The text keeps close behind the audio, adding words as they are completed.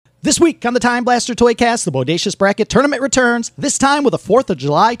This week on the Time Blaster Toycast, the Bodacious Bracket Tournament returns, this time with a 4th of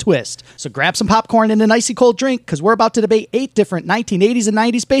July twist. So grab some popcorn and an icy cold drink, because we're about to debate 8 different 1980s and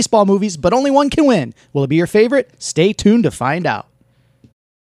 90s baseball movies, but only one can win. Will it be your favorite? Stay tuned to find out.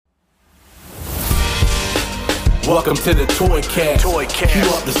 Welcome to the Toycast. Cue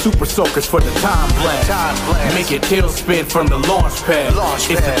up the super soakers for the time blast. Make your tail spin from the launch pad. It's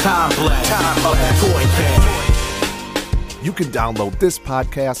the time blast of the Toycast. You can download this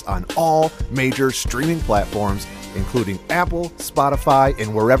podcast on all major streaming platforms, including Apple, Spotify,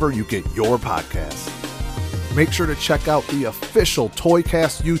 and wherever you get your podcasts. Make sure to check out the official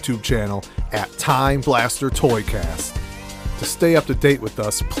Toycast YouTube channel at Time Blaster Toycast. To stay up to date with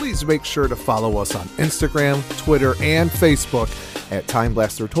us, please make sure to follow us on Instagram, Twitter, and Facebook at Time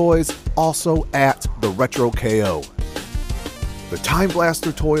Blaster Toys, also at The Retro KO. The Time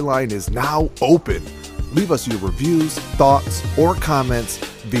Blaster toy line is now open. Leave us your reviews, thoughts, or comments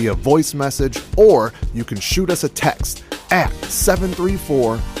via voice message, or you can shoot us a text at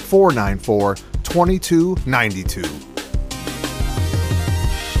 734-494-2292.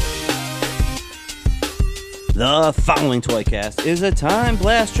 The following Toycast is a Time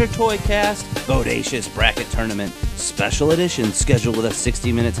Blaster Toycast Bodacious Bracket Tournament Special Edition scheduled with a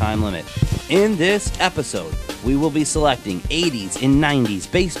 60-minute time limit. In this episode, we will be selecting 80s and 90s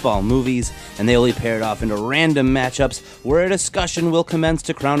baseball movies, and they will be paired off into random matchups where a discussion will commence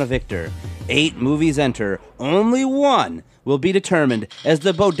to crown a victor. 8 movies enter, only one will be determined as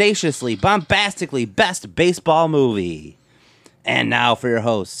the bodaciously, bombastically best baseball movie. And now for your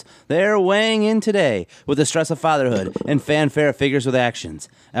hosts. They're weighing in today with the stress of fatherhood and fanfare figures with actions.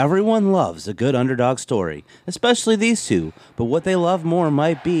 Everyone loves a good underdog story, especially these two, but what they love more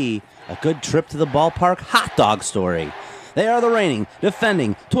might be a good trip to the ballpark hot dog story. They are the reigning,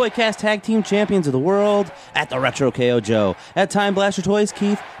 defending Toycast Tag Team Champions of the world at the Retro KO Joe, at Time Blaster Toys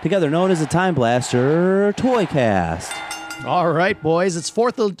Keith, together known as the Time Blaster Toycast. All right, boys, it's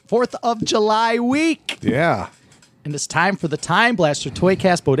 4th of July week. Yeah. And it's time for the Time Blaster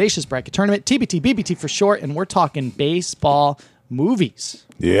Toycast Bodacious Bracket Tournament, TBT, BBT for short, and we're talking baseball movies.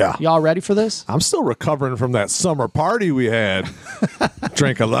 Yeah. Y'all ready for this? I'm still recovering from that summer party we had.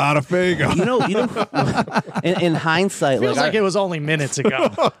 Drank a lot of Faygo. You know, in hindsight, Feels like it was only minutes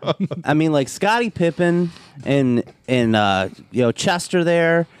ago. I mean, like Scottie Pippen and Chester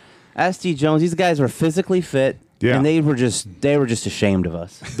there, S.D. Jones, these guys were physically fit. Yeah. And they were just ashamed of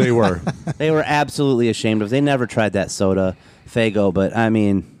us. They were. They were absolutely ashamed of us. They never tried that soda, Faygo, but I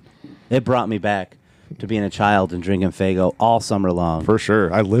mean, it brought me back to being a child and drinking Faygo all summer long. For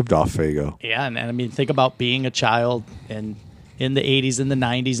sure. I lived off Faygo. Yeah, and I mean, think about being a child and in the 80s and the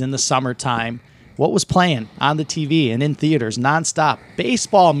 90s in the summertime. What was playing on the TV and in theaters nonstop?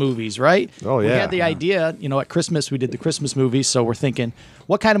 Baseball movies, right? Oh, yeah. We had the idea, at Christmas we did the Christmas movies, so we're thinking,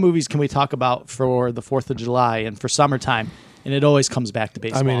 what kind of movies can we talk about for the 4th of July and for summertime? And it always comes back to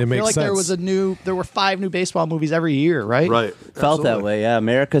baseball. I mean, it makes I feel like sense. there were 5 new baseball movies every year, right? Right. Felt that way, yeah.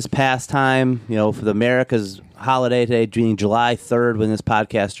 America's pastime, for the America's holiday today, being July 3rd when this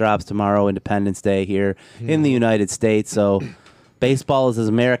podcast drops tomorrow, Independence Day here in the United States. So baseball is as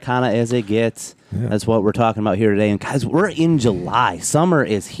Americana as it gets. Yeah. That's what we're talking about here today. And guys, we're in July. Summer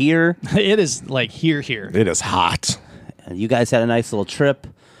is here. It is like here. It is hot. And you guys had a nice little trip.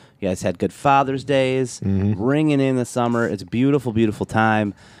 You guys had good Father's Days. Ringing in the summer. It's a beautiful, beautiful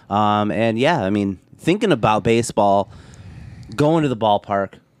time. And yeah, I mean, thinking about baseball, going to the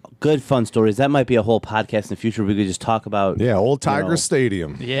ballpark, good fun stories. That might be a whole podcast in the future. We could just talk about. Yeah, old Tiger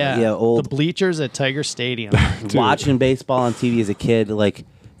Stadium. Yeah, the bleachers at Tiger Stadium. Watching baseball on TV as a kid, like.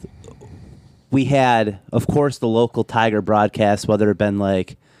 We had, of course, the local Tiger broadcasts, whether it had been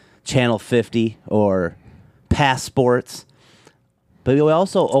like Channel 50 or Pass Sports. But we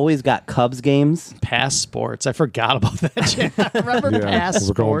also always got Cubs games. Pass Sports. I forgot about that. Remember Pass Sports?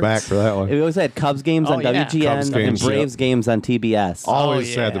 We're going back for that one. We always had Cubs games on WGN and Braves games on TBS.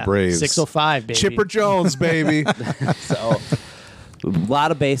 Always had the Braves. 605, baby. Chipper Jones, baby. So a lot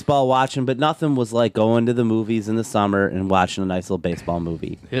of baseball watching, but nothing was like going to the movies in the summer and watching a nice little baseball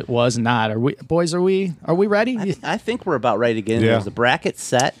movie. It was not. Are we ready? I think we're about ready to get in. There's the bracket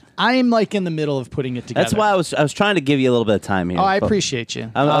set. I'm like in the middle of putting it together. That's why I was trying to give you a little bit of time here. Oh, I appreciate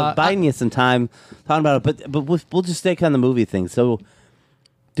you. I'm buying you some time talking about it, but we'll just stick on the movie thing. So,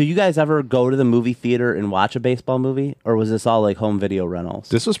 do you guys ever go to the movie theater and watch a baseball movie, or was this all like home video rentals?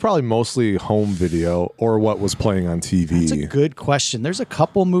 This was probably mostly home video or what was playing on TV. That's a good question. There's a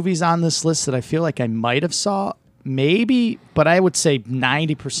couple movies on this list that I feel like I might have saw, maybe, but I would say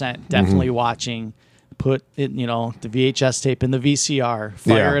 90% definitely watching. Put it, the VHS tape in the VCR,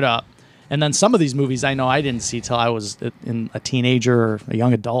 fire it up, And then some of these movies I know I didn't see till I was a teenager or a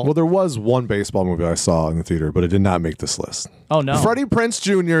young adult. Well, there was one baseball movie I saw in the theater, but it did not make this list. Oh, no. Freddie Prinze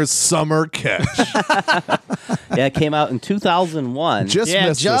Jr.'s Summer Catch. Yeah, it came out in 2001. Just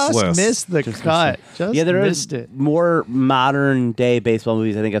missed this list. Missed the cut. Just Yeah, there missed is it. more modern day baseball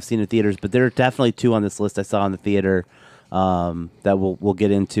movies I think I've seen in theaters, but there are definitely two on this list I saw in the theater that we'll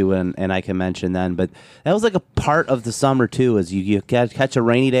get into and I can mention then. But that was like a part of the summer too, is you catch a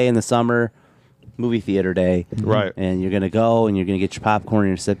rainy day in the summer, movie theater day, Right. and you're gonna go and you're gonna get your popcorn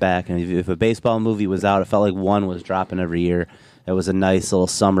and you're sit back. And if a baseball movie was out, it felt like one was dropping every year. It was a nice little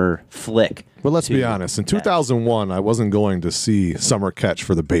summer flick. But let's be honest. In 2001, I wasn't going to see Summer Catch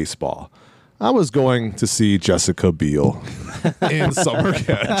for the baseball. I was going to see Jessica Biel in Summer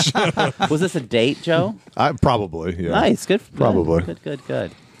Catch. Was this a date, Joe? Probably, yeah. Nice, good. Probably.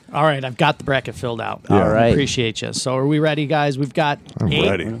 Good. All right, I've got the bracket filled out. Yeah. All right. Appreciate you. So are we ready, guys? We've got eight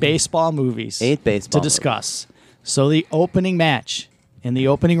ready. baseball movies 8 baseball to discuss. So the opening match in the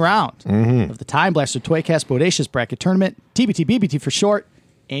opening round of the Time Blaster Toycast Bodacious Bracket Tournament, TBT BBT for short,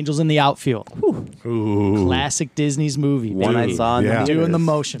 Angels in the Outfield. Ooh. Classic Disney's movie. One I baby. saw in the Yeah. theaters. Doing the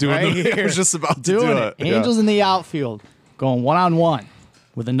motion right here. I was just about to Doing do it. it. Angels in the Outfield going one-on-one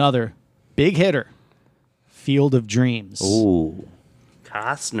with another big hitter, Field of Dreams. Ooh,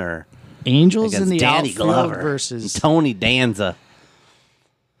 Costner Angels in against the Danny Outfield Glover versus... and Tony Danza.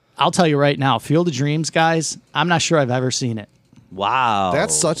 I'll tell you right now, Field of Dreams, guys, I'm not sure I've ever seen it. Wow,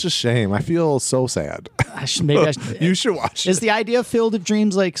 That's such a shame. I feel so sad. Maybe I should. You should watch Is it. the idea of Field of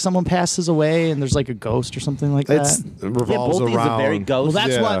Dreams like someone passes away and there's like a ghost or something like that? It revolves both these around are very ghost. Well,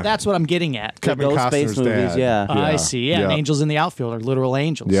 Yeah. that's what I'm getting at. Kevin ghost Costner's based movies, dad. yeah. I see. Yeah, and Angels in the Outfield are literal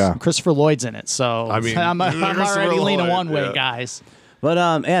angels. Yeah. Christopher Lloyd's in it, so I mean, I'm Christopher already leaning Lloyd, one way, yeah. guys. But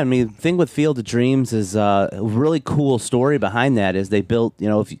yeah, I mean, the thing with Field of Dreams is a really cool story behind that. Is they built,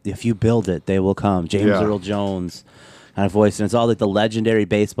 if you build it, they will come. James Yeah. Earl Jones kind of voice, and it's all like the legendary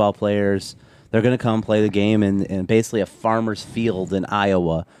baseball players. They're going to come play the game in basically a farmer's field in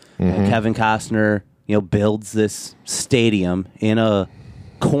Iowa. And Kevin Costner, builds this stadium in a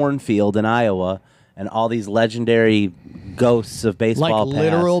cornfield in Iowa, and all these legendary ghosts of baseball Like past.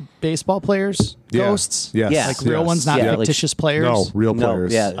 literal baseball players, Yeah. ghosts. Yes. Yeah. Like real ones, not Yeah, like- fictitious players. No, real No,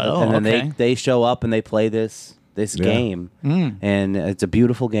 players. yeah, Oh, and then okay. they show up and they play this Yeah. game, and it's a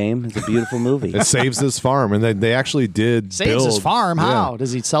beautiful game. It's a beautiful movie. It saves his farm, and they actually did Saves his build- farm. Yeah. How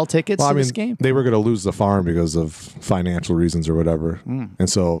does he sell tickets Well, to I mean, this game? they were going to lose the farm because of financial reasons or whatever, and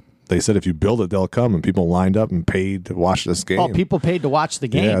so they said if you build it, they'll come, and people lined up and paid to watch this game. Oh, people paid to watch the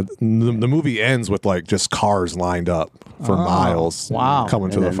game. Yeah, the movie ends with like just cars lined up for miles. wow. coming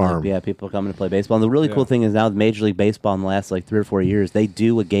to And the then, farm. yeah, people coming to play baseball. And the really cool thing is now with Major League Baseball in the last 3 or 4 years, they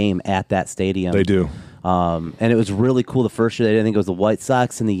do a game at that stadium. They do. And it was really cool. The first year they did, I think it was the White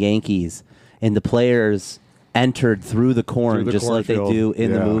Sox and the Yankees, and the players entered through the corn Through the just like they cornfield. do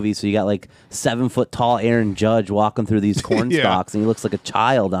in the Yeah. movie. So you got like 7-foot tall Aaron Judge walking through these corn Yeah. stalks, and he looks like a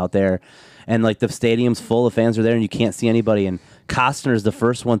child out there. And like the stadium's full of fans are there, and you can't see anybody. And Costner's the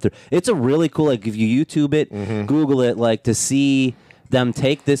first one through. It's a really cool. Like if you YouTube it, Google it, like to see them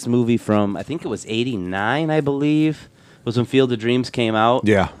take this movie from I think it was '89, I believe, was when Field of Dreams came out.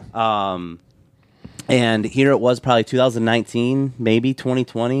 Yeah, And here it was probably 2019, maybe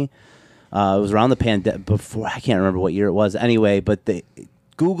 2020. It was around the pandemic before. I can't remember what year it was. Anyway, but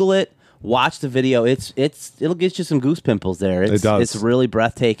Google it, watch the video. It'll get you some goose pimples there. It does. It's really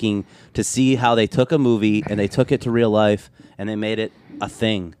breathtaking to see how they took a movie and they took it to real life and they made it a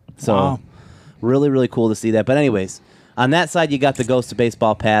thing. So Wow. really, really cool to see that. But anyways, on that side you got the Ghost of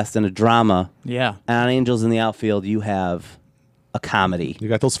Baseball Past and a drama. Yeah. And on Angels in the Outfield you have a comedy. you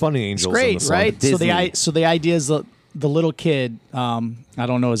got those funny angels. in Great, the song. right? Disney. So the idea is the little kid. I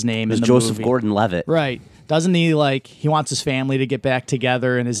don't know his name. It was in the Joseph movie. Gordon-Levitt. Right? Doesn't he he wants his family to get back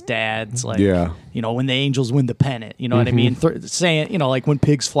together, and his dad's like, Yeah. when the Angels win the pennant, you know what I mean? Saying, like when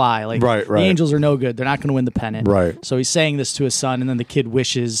pigs fly, like Right, right. the Angels are no good, they're not going to win the pennant. Right. So he's saying this to his son, and then the kid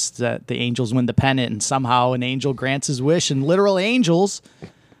wishes that the Angels win the pennant, and somehow an angel grants his wish, and literal angels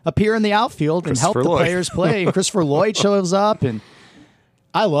appear in the outfield and help Christopher the Lloyd. players play. And Christopher Lloyd shows up, and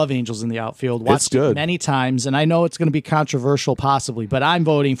I love Angels in the Outfield. Watched It's good. it many times, and I know it's going to be controversial possibly, but I'm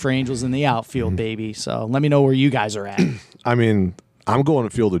voting for Angels in the Outfield, baby. So let me know where you guys are at. I mean, I'm going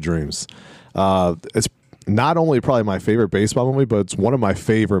to Field of Dreams. It's not only probably my favorite baseball movie, but it's one of my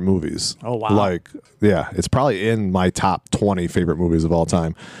favorite movies. Oh, wow. It's probably in my top 20 favorite movies of all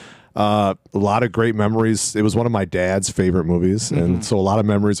time. A lot of great memories. It was one of my dad's favorite movies, and so a lot of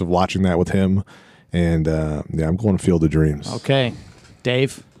memories of watching that with him. And I'm going to Field of Dreams. Okay,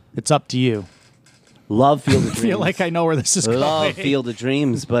 Dave, it's up to you. Love Field of Dreams. I feel like I know where this is going. Love Field of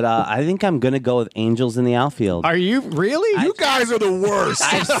Dreams, but I think I'm going to go with Angels in the Outfield. Are you really? You guys are the worst.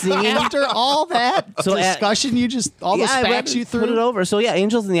 I've seen After all that discussion, all those I facts you threw? put it over. So yeah,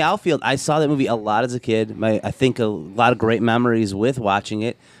 Angels in the Outfield. I saw that movie a lot as a kid. I think a lot of great memories with watching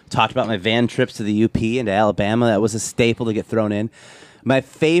it. Talked about my van trips to the UP and to Alabama. That was a staple to get thrown in. My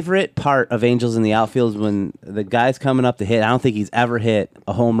favorite part of Angels in the Outfield is when the guy's coming up to hit. I don't think he's ever hit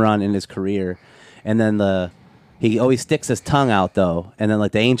a home run in his career. And then he always sticks his tongue out, though. And then,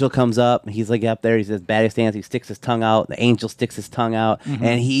 like, the angel comes up, and he's, like, up there. He says, batting stance. He sticks his tongue out. The angel sticks his tongue out,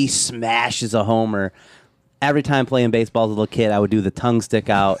 and he smashes a homer. Every time playing baseball as a little kid, I would do the tongue stick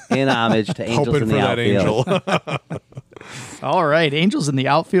out in homage to Angels in the Outfield. All right. Angels in the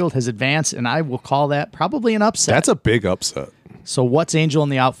Outfield has advanced, and I will call that probably an upset. That's a big upset. So what's Angels in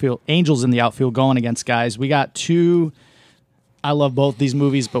the Outfield going against, guys? We got two. I love both these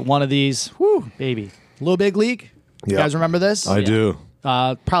movies, but one of these, whoo, baby. Little Big League. You guys remember this? I do.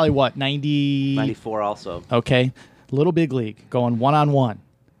 Probably what, 94 also. Okay. Little Big League going one-on-one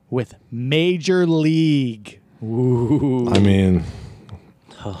with Major League. Ooh. I mean,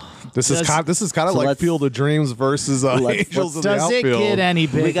 this is kind of like Field of Dreams versus Angels in the Outfield. Does it get any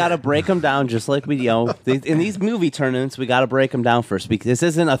bigger? We got to break them down just like we, in these movie tournaments, we got to break them down first because this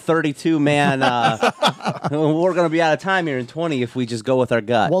isn't a 32-man. We're going to be out of time here in 20 if we just go with our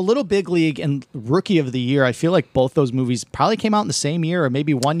gut. Well, Little Big League and Rookie of the Year, I feel like both those movies probably came out in the same year or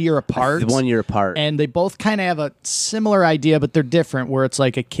maybe 1 year apart. 1 year apart. And they both kind of have a similar idea, but they're different, where it's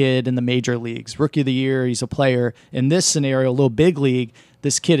like a kid in the major leagues. Rookie of the Year, he's a player. In this scenario, Little Big League,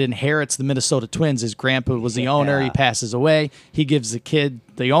 this kid inherits the Minnesota Twins. His grandpa was the owner. He passes away. He gives the kid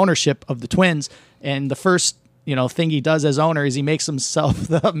the ownership of the Twins. And the first thing he does as owner is he makes himself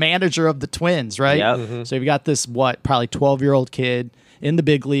the manager of the Twins, right? Yep. Mm-hmm. So you've got this, probably 12-year-old kid in the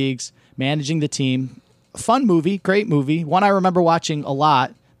big leagues managing the team. Fun movie, great movie. One I remember watching a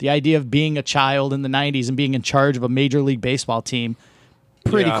lot. The idea of being a child in the 90s and being in charge of a Major League Baseball team.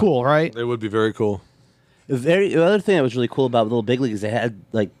 Pretty cool, right? It would be very cool. The other thing that was really cool about Little Big League is they had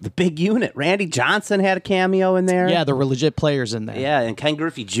like the big unit. Randy Johnson had a cameo in there. Yeah, there were legit players in there. Yeah, and Ken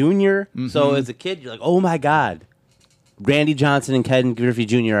Griffey Jr. So as a kid, you're like, oh my God. Randy Johnson and Ken Griffey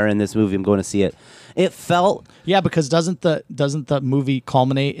Jr. are in this movie. I'm going to see it. It felt... Yeah, because doesn't the movie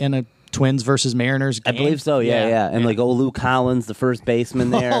culminate in a Twins versus Mariners game? I believe so, yeah. And like Lou Collins, the first baseman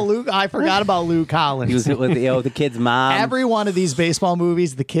there. I forgot about Lou Collins. He was with the kid's mom. Every one of these baseball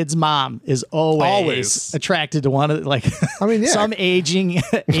movies, the kid's mom is always attracted to one of some aging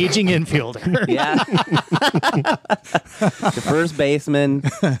infielder. Yeah. The first baseman.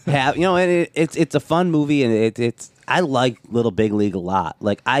 It's a fun movie, and I like Little Big League a lot.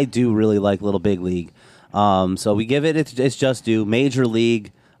 Like, I do really like Little Big League. So we give it its just due. Major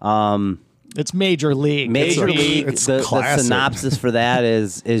League. It's Major League. Major League. It's the synopsis for that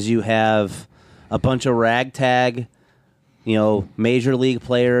is you have a bunch of ragtag, major league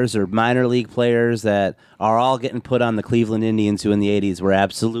players or minor league players that are all getting put on the Cleveland Indians, who in the 80s were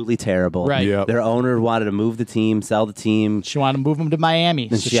absolutely terrible. Right. Yep. Their owner wanted to move the team, sell the team. She wanted to move them to Miami.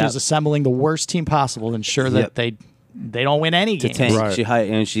 So she's assembling the worst team possible to ensure that they don't win any games. Tank.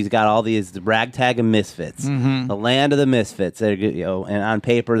 Right. She's got all these ragtag of misfits, the land of the misfits. They're, and on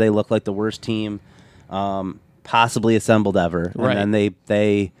paper they look like the worst team possibly assembled ever. Right. And then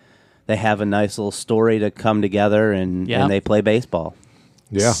they have a nice little story to come together, and they play baseball.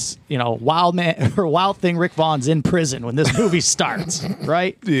 Yeah. Wild thing. Rick Vaughn's in prison when this movie starts,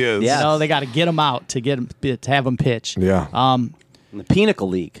 right? He is. Yeah. They got to get him out to have him pitch. Yeah. In the Pinnacle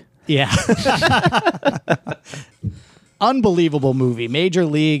League. Yeah. Unbelievable movie. Major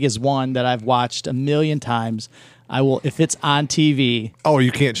League is one that I've watched a million times. I will, if it's on TV. Oh,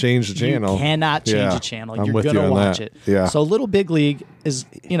 you can't change the channel. You cannot change the channel. I'm You're going to watch it. Yeah. So Little Big League is,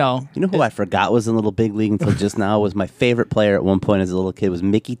 You know who I forgot was in Little Big League until just now was my favorite player at one point as a little kid was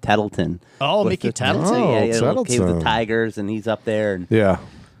Mickey Tettleton. Oh, Mickey Tettleton. Oh, Yeah, little kid with the Tettleton. Tigers, and he's up there, and Yeah.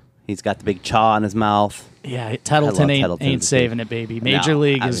 he's got the big chaw in his mouth. Yeah, Tettleton Tettleton. ain't saving it, baby. Major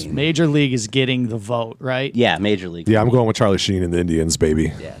League is getting the vote, right? Yeah, Major League. Yeah, I'm going with Charlie Sheen and the Indians,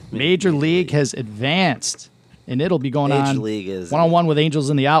 baby. Yeah, Major League has advanced, and it'll be going Major on League is one-on-one with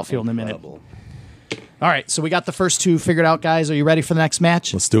Angels in the outfield in a minute. incredible. All right, so we got the first two figured out, guys. Are you ready for the next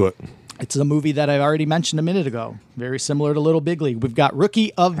match? Let's do it. It's a movie that I already mentioned a minute ago. Very similar to Little Big League. We've got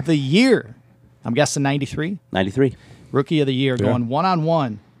Rookie of the Year. I'm guessing 93. 93. Rookie of the Year Yeah. going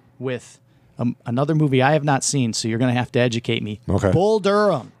one-on-one with another movie I have not seen, so you're going to have to educate me. Okay. Bull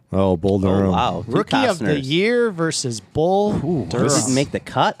Durham. Oh, Bull Durham. Oh, wow. Two Rookie of the Costners. Year versus Bull Durham. This didn't make the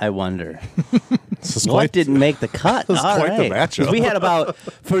cut, I wonder. What didn't make the cut? This is All quite the right. matchup. We had about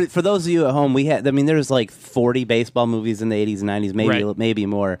for those of you at home. There's like 40 baseball movies in the 80s and 90s, maybe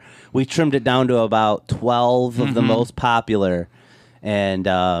more. We trimmed it down to about 12 of the most popular, and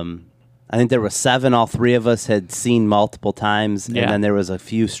I think there were 7. All 3 of us had seen multiple times, and then there was a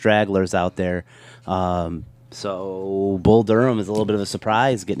few stragglers out there. So Bull Durham is a little bit of a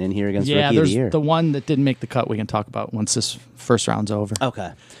surprise getting in here against Rookie of the Year. The one that didn't make the cut we can talk about once this first round's over.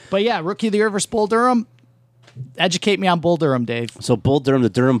 Okay. But yeah, Rookie of the Year versus Bull Durham. Educate me on Bull Durham, Dave. So Bull Durham, the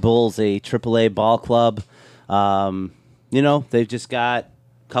Durham Bulls, a AAA ball club. They've just got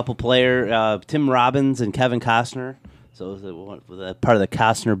a couple players, Tim Robbins and Kevin Costner. So it was part of the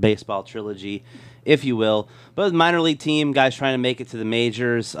Costner baseball trilogy, if you will. But minor league team, guys trying to make it to the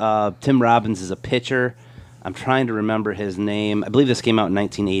majors. Tim Robbins is a pitcher. I'm trying to remember his name. I believe this came out in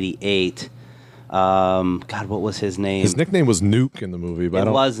 1988. God, what was his name? His nickname was Nuke in the movie, but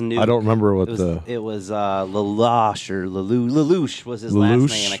It was Nuke. I don't remember what It was Lelouch or Lelouch was his last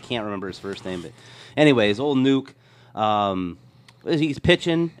name. I can't remember his first name, but anyways, old Nuke. He's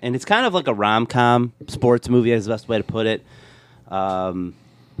pitching, and it's kind of like a rom-com sports movie, is the best way to put it. And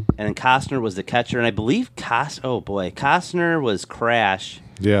then Costner was the catcher, and I believe Costner was Crash.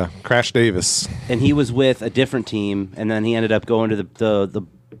 Yeah, Crash Davis. And he was with a different team, and then he ended up going to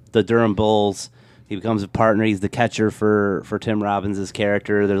the Durham Bulls. He becomes a partner. He's the catcher for Tim Robbins'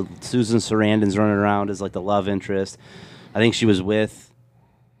 character. Susan Sarandon's running around as like the love interest. I think she was with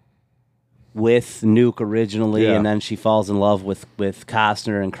Nuke originally, and then she falls in love with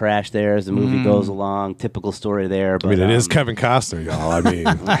Costner and Crash there as the movie goes along. Typical story there. But, it is Kevin Costner, y'all. I mean,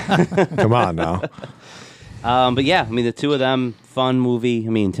 come on now. But yeah, the two of them, fun movie.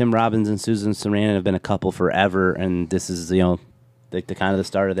 Tim Robbins and Susan Sarandon have been a couple forever, and this is, the kind of the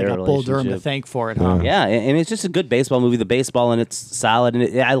start of their relationship. Bull Durham to thank for it, huh? Yeah, and it's just a good baseball movie. The baseball in it's solid,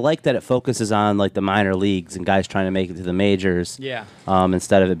 and I like that it focuses on like the minor leagues and guys trying to make it to the majors. Yeah.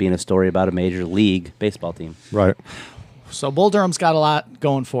 Instead of it being a story about a major league baseball team. Right. So Bull Durham's got a lot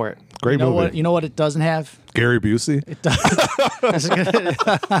going for it. Great movie. You know what it doesn't have? Gary Busey. It does. I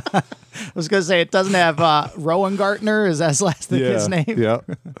was gonna say it doesn't have Rowan Gartner. Is that his name?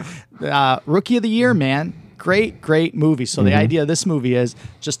 Yeah. Rookie of the Year, man. Great movie. So the idea of this movie is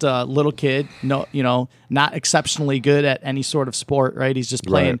just a little kid, not exceptionally good at any sort of sport, right? He's just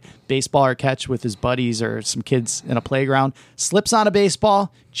playing baseball or catch with his buddies or some kids in a playground, slips on a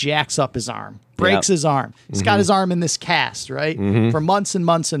baseball, jacks up his arm, breaks his arm. He's got his arm in this cast, right? For months and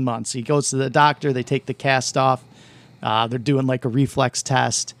months and months. He goes to the doctor, they take the cast off. They're doing like a reflex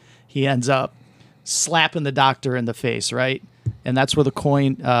test. He ends up slapping the doctor in the face, right? And that's where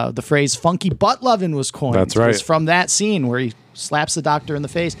the phrase "funky butt lovin'" was coined. That's right. It's from that scene where he slaps the doctor in the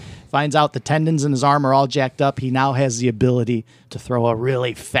face, finds out the tendons in his arm are all jacked up. He now has the ability to throw a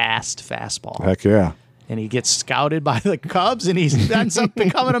really fast fastball. Heck yeah. And he gets scouted by the Cubs, and he ends up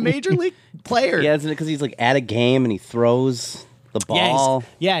becoming a major league player. Yeah, isn't it because he's like at a game and he throws the ball?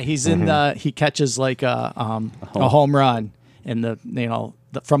 He's in he catches like a home run in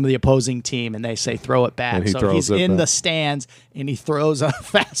from the opposing team, and they say throw it back. So he's in the stands, and he throws a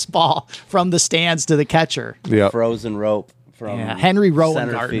fastball from the stands to the catcher. Yeah, frozen rope from Henry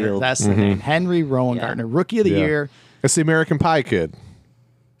Rowan Gartner. That's the name. Henry Rowan Gartner, Rookie of the Year. It's the American Pie kid.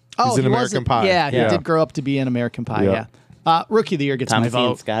 Oh, he's in American Pie. Yeah, he did grow up to be in American Pie. Yeah. Rookie of the Year gets my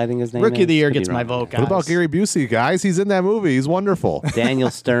vote. Scott, I think his name Rookie of the is. Year Could gets be my wrong. vote, guys. What about Gary Busey, guys? He's in that movie. He's wonderful. Daniel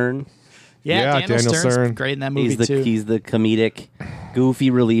Stern. Daniel Stern's great in that movie too. He's the comedic,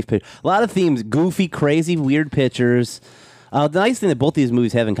 goofy relief pitcher. A lot of themes: goofy, crazy, weird pitchers. The nice thing that both these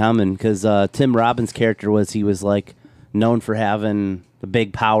movies have in common, because Tim Robbins' character was like known for having the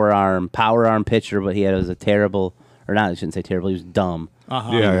big power arm pitcher, but was a terrible, or not, I shouldn't say terrible. He was dumb.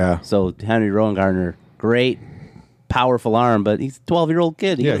 Yeah. So Henry Rowan Gartner, great, powerful arm, but he's a 12-year-old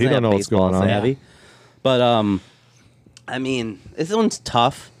kid. He don't know what's going on. Savvy. But this one's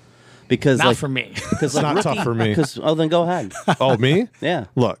tough. Because not for me. It's not tough for me. Then go ahead. Oh, me? Yeah.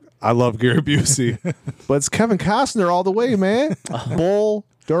 Look, I love Gary Busey, but it's Kevin Costner all the way, man. Bull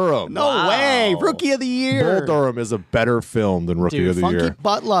Durham. No way. Rookie of the Year. Bull Durham is a better film than Rookie of the funky Year.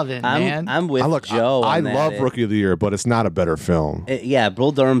 butt loving, man. I'm with Joe. I on that. love Rookie of the Year, but it's not a better film.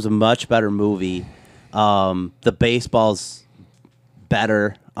 Bull Durham's a much better movie. The baseball's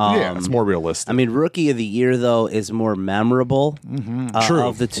better. It's more realistic. Rookie of the Year, though, is more memorable True.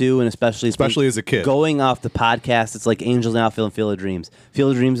 of the two, and especially as a kid. Going off the podcast, it's like Angels in the Outfield and Field of Dreams.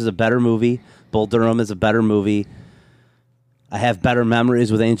 Field of Dreams is a better movie. Bull Durham is a better movie. I have better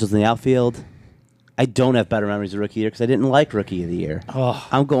memories with Angels in the Outfield. I don't have better memories of Rookie of the Year because I didn't like Rookie of the Year.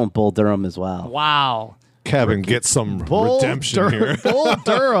 I'm going Bull Durham as well. Wow. Kevin, get some redemption here. Bull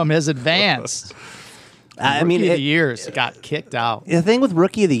Durham has advanced. I mean, Rookie of the Years got kicked out. The thing with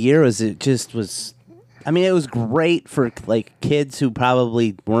Rookie of the Year is it just was. I mean, it was great for like kids who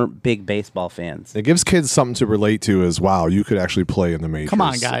probably weren't big baseball fans. It gives kids something to relate to as, wow, you could actually play in the majors. Come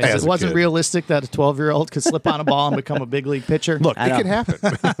on, guys. It wasn't realistic that a 12-year-old could slip on a ball and become a big league pitcher. Look, it can happen.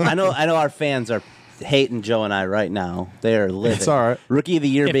 I know our fans are hating Joe and I right now. They are livid. It's all right. Rookie of the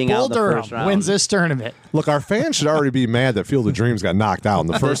Year if being Bull out in the Durham first round. wins this tournament. Look, our fans should already be mad that Field of Dreams got knocked out in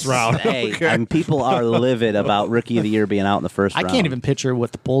the first round. Hey, and people are livid about Rookie of the Year being out in the first round. I can't even picture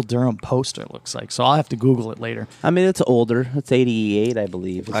what the Bull Durham poster looks like, so I'll have to Google it later. I mean, it's older. It's 88, I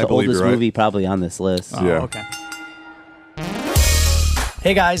believe. It's I the believe oldest you're right. movie probably on this list. Oh, Yeah. okay.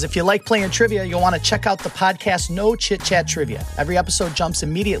 Hey guys, if you like playing trivia, you'll want to check out the podcast No Chit Chat Trivia. Every episode jumps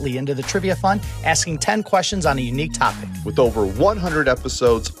immediately into the trivia fun, asking 10 questions on a unique topic. With over 100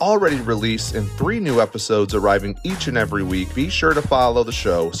 episodes already released and 3 new episodes arriving each and every week, be sure to follow the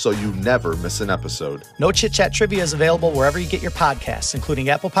show so you never miss an episode. No Chit Chat Trivia is available wherever you get your podcasts, including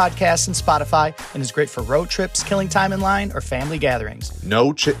Apple Podcasts and Spotify, and is great for road trips, killing time in line, or family gatherings.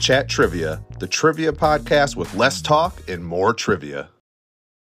 No Chit Chat Trivia, the trivia podcast with less talk and more trivia.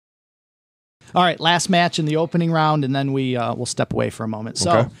 All right, last match in the opening round, and then we'll step away for a moment.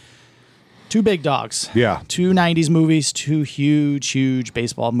 So, Okay. two big dogs. Yeah. Two 90s movies, two huge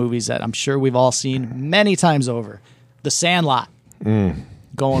baseball movies that I'm sure we've all seen many times over. The Sandlot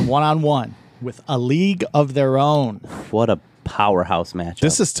going one-on-one with A League of Their Own. What a powerhouse matchup.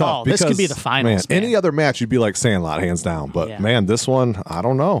 This is tough. Oh, this could because, be the finals, man. Any other match, you'd be like Sandlot, hands down. But, Yeah. man, this one, I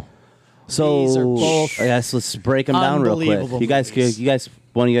don't know. So, These are both yes, let's break them down real quick. unbelievable You guys, movies.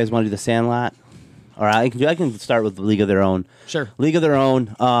 one of you guys want to do The Sandlot? All right, I can start with League of Their Own. Sure. League of Their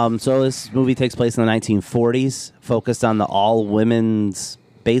Own. So this movie takes place in the 1940s, focused on the all-women's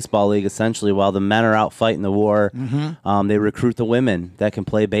baseball league, essentially, while the men are out fighting the war. They recruit the women that can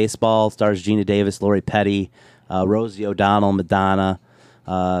play baseball. Stars Gina Davis, Lori Petty, Rosie O'Donnell, Madonna,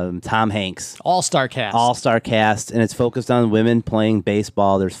 Tom Hanks. All-star cast. All-star cast, and it's focused on women playing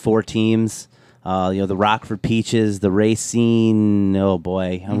baseball. There's 4 teams. The Rockford Peaches, the Racine. Oh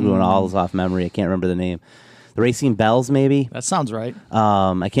boy, I'm doing all this off memory. I can't remember the name. The Racine Bells, maybe. That sounds right.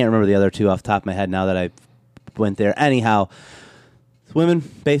 I can't remember the other 2 off the top of my head now that I went there. Anyhow, women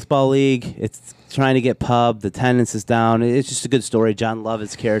baseball league. It's trying to get pub. The attendance is down. It's just a good story. John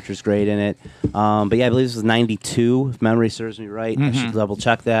Lovett's character is great in it. But yeah, I believe this was 92, if memory serves me right. I should double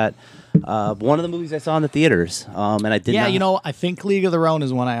check that. One of the movies I saw in the theaters, and I did. Yeah, I think League of Their Own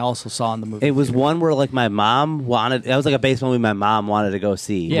is one I also saw in the movie. It was one where like my mom wanted. It was like a baseball movie my mom wanted to go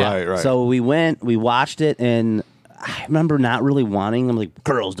see. Yeah. Right. So we went. We watched it, and I remember not really wanting. I'm like,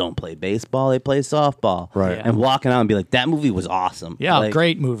 girls don't play baseball; they play softball. Right. Yeah. And walking out and be like, that movie was awesome. Yeah, Like,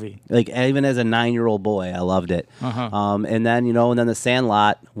 great movie. Like even as a 9-year-old boy, I loved it. And then The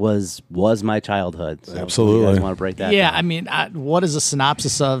Sandlot was my childhood. So Absolutely. You guys want to break that? Yeah, down? I mean, what is a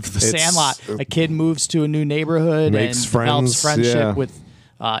synopsis of The It's- Sandlot? A kid moves to a new neighborhood and Makes develops friends, friendship yeah. with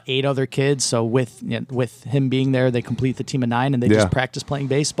 8 other kids. So with him being there, they complete the team of 9, and they Yeah. just practice playing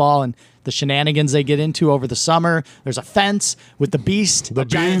baseball. And the shenanigans they get into over the summer. There's a fence with the Beast, The a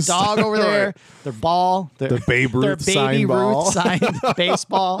giant Beast. dog over there. Right. Their ball, their Babe their Ruth baby signed ball. Ruth signed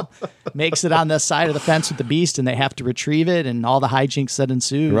baseball makes it on the side of the fence with the Beast, and they have to retrieve it, and all the hijinks that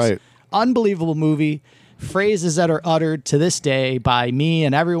ensues. Right. Unbelievable movie. Phrases that are uttered to this day by me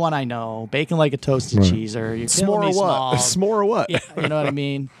and everyone I know. Bacon like a toasted cheeser. You're killing S'more me, or what? Smalls. S'more or what? Yeah, you know what I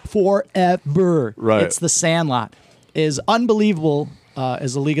mean? Forever. Right. It's The Sandlot. Is unbelievable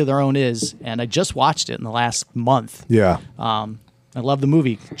as A League of Their Own is, and I just watched it in the last month. Yeah. I love the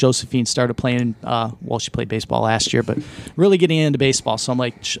movie. Josephine started playing, she played baseball last year, but really getting into baseball. So I'm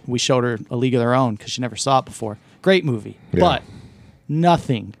like, we showed her A League of Their Own because she never saw it before. Great movie. Yeah. But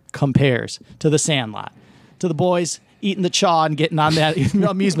nothing compares to The Sandlot. To the boys eating the chaw and getting on that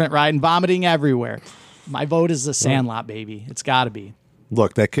amusement ride and vomiting everywhere. My vote is The Sandlot, baby. It's got to be.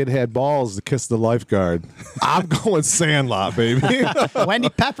 Look, that kid had balls to kiss the lifeguard. I'm going Sandlot, baby. Wendy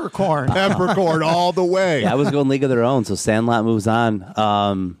Peppercorn. Peppercorn all the way. Yeah, I was going League of Their Own, so Sandlot moves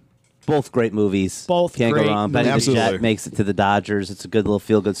on. Both great movies. Both Can't great go wrong. Benny the Absolutely. Jet makes it to the Dodgers. It's a good little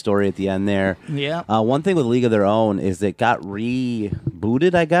feel-good story at the end there. Yeah. One thing with League of Their Own is it got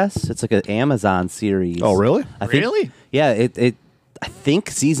rebooted, I guess. It's like an Amazon series. Oh, really? I think, Really? Yeah, I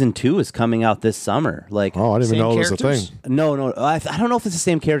think season 2 is coming out this summer. Like, Oh, I didn't even Same know it was a characters? thing. no, I don't know if it's the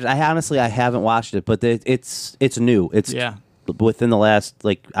same characters. I haven't watched it, but it's new. It's Yeah. within the last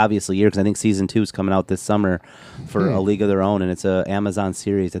obviously year, because I think season 2 is coming out this summer for A League of Their Own, and it's a Amazon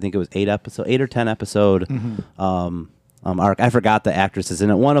series. I think it was 8 or 10 episode arc. I forgot the actresses in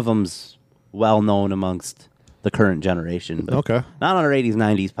it. One of them's well known amongst the current generation. But Okay. not on our 80s,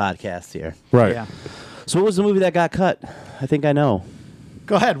 90s podcast here. Right. Yeah. So what was the movie that got cut? I think I know.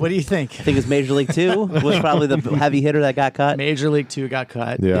 Go ahead. What do you think? I think it's Major League 2 was probably the heavy hitter that got cut. Major League 2 got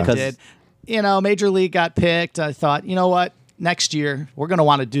cut. Yeah. It did. You know, Major League got picked. I thought, you know what? Next year, we're going to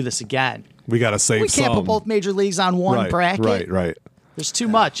want to do this again. We got to save We can't some. put both major leagues on one right, bracket. Right. There's too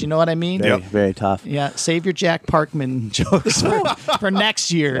much. You know what I mean? Very, Yep. very tough. Yeah. Save your Jack Parkman jokes for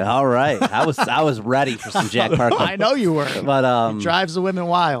next year. All right. I was ready for some Jack Parkman. I know you were. But Drives the women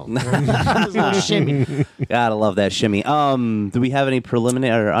wild. His little shimmy. gotta love that shimmy. Do we have any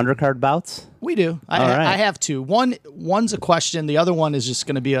preliminary or undercard bouts? We do. All right. I have two. One's a question. The other one is just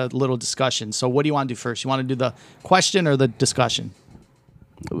going to be a little discussion. So what do you want to do first? You want to do the question or the discussion?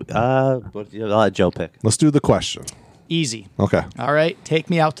 I'll let Joe pick. Let's do the question. Easy. Okay. All right. Take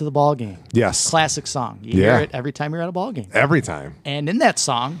Me Out to the Ball Game. Yes. Classic song. You Yeah. hear it every time you're at a ball game. Every time. And in that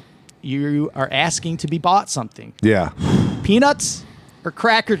song, you are asking to be bought something. Yeah. Peanuts or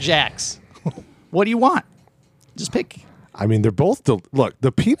Cracker Jacks? What do you want? Just pick. I mean, they're both look.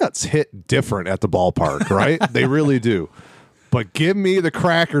 The peanuts hit different at the ballpark, right? They really do. But give me the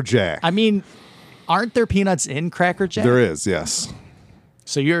Cracker Jack. I mean, aren't there peanuts in Cracker Jack? There is, yes.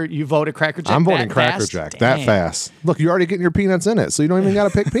 So you voted Cracker Jack. I'm voting that Cracker fast? Jack Dang. that fast. Look, you're already getting your peanuts in it, so you don't even got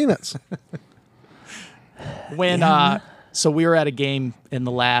to pick peanuts. When so we were at a game in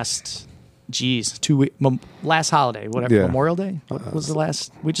the last, last holiday, whatever, Yeah. Memorial Day. What was the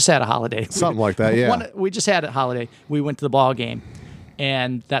last? We just had a holiday. Something like that, yeah. We just had a holiday. We went to the ball game,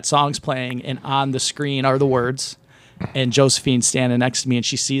 and that song's playing, and on the screen are the words. And Josephine's standing next to me, and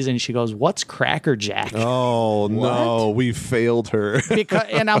she sees it, and she goes, "What's Cracker Jack?" Oh no, we failed her.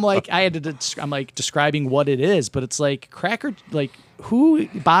 And I'm like, I'm like describing what it is, but it's like who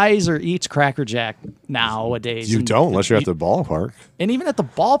buys or eats Cracker Jack nowadays? You And don't unless you're at the ballpark. And even at the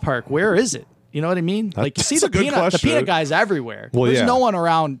ballpark, where is it? You know what I mean? Like you see That's a good the question. peanut guys everywhere. Well, There's yeah. no one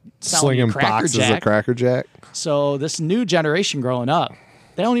around selling Slinging Cracker boxes Jack. of Cracker Jack. So this new generation growing up,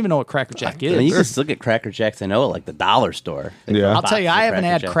 they don't even know what Cracker Jack I mean, you is. can still get Cracker Jacks, I know, at like the dollar store. They Yeah. put I'll tell you, boxes I of haven't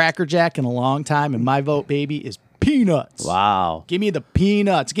had Jacks. Cracker Jack in a long time, and my vote, baby, is peanuts. Wow. Give me the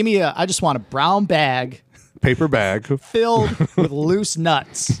peanuts. I just want a brown bag Paper bag. filled with loose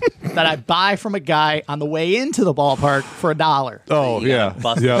nuts that I buy from a guy on the way into the ballpark for $1. Oh You yeah. gotta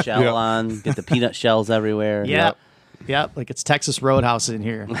Bust Yep, the shell yep. on, get the peanut shells everywhere. Yep. Like it's Texas Roadhouse in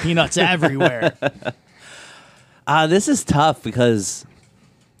here. Peanuts everywhere. This is tough because,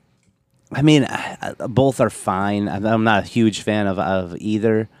 I mean, both are fine. I'm not a huge fan of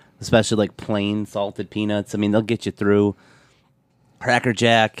either, especially like plain salted peanuts. I mean, they'll get you through. Cracker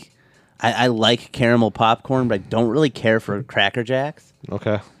Jack, I like caramel popcorn, but I don't really care for Cracker Jacks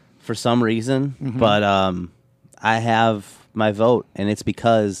Okay. for some reason. But I have my vote, and it's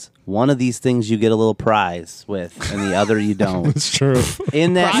because one of these things you get a little prize with, and the other you don't. It's true.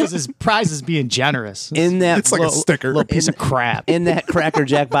 In that, Prize is being generous. in that, It's like a sticker. little piece of crap. in that Cracker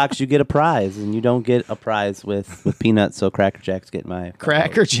Jack box, you get a prize, and you don't get a prize with peanuts. So Cracker Jack's get my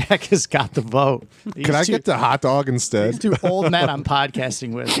Cracker Jack has got the vote. Can I get the hot dog instead? these two old men I'm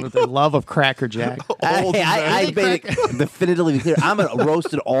podcasting with their love of Cracker Jack? I made it definitively clear. I'm a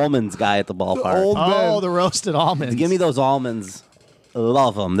roasted almonds guy at the ballpark. Old Oh, men. the roasted almonds. Give me those almonds.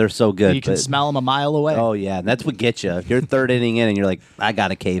 Love them. They're so good. You can but- smell them a mile away. Oh yeah, that's what gets you. If you're third inning in and you're like, I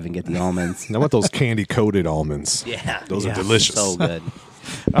gotta cave and get the almonds. I want those candy coated almonds. Yeah, Those Yeah. are delicious. so good.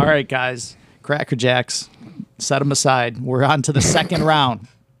 All right, guys. Cracker Jacks, set them aside. We're on to the second round.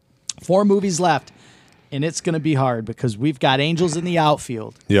 4 movies left, and it's going to be hard because we've got Angels in the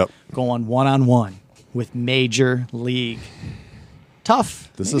outfield Yep. going one-on-one with Major League. Tough.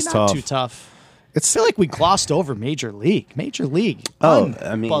 This Maybe is not tough. too tough. I It's feel like we glossed over Major League. Major League. Oh,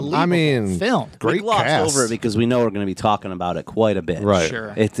 I mean- Unbelievable film. We great glossed cast. over it because we know we're going to be talking about it quite a bit. Right.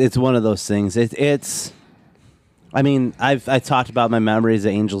 Sure. It's one of those things. It's. I mean, I talked about my memories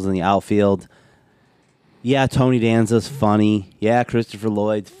of Angels in the outfield. Yeah, Tony Danza's funny. Yeah, Christopher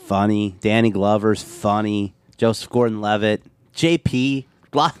Lloyd's funny. Danny Glover's funny. Joseph Gordon-Levitt.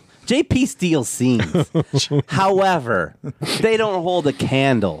 JP steals scenes. However, they don't hold a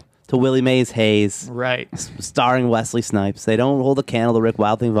candle to Willie Mays Hayes, Right. starring Wesley Snipes. They don't hold a candle to Rick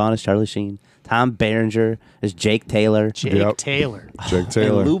Wild Thing Vaughn as Charlie Sheen. Tom Berenger as Jake Taylor. Jake Yep. Taylor. Jake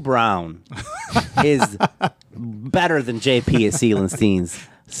Taylor. And Lou Brown is better than JP at sealing scenes.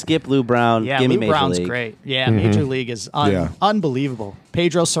 Skip Lou Brown. Yeah, give me Lou Major Brown's League. great. Yeah, Major League is Yeah. unbelievable.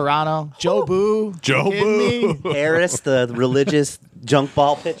 Pedro Serrano, Joe Boo. Joe You kidding Boo. me? Harris, the religious junk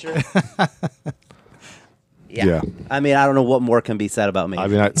ball pitcher. Yeah. I mean, I don't know what more can be said about Major I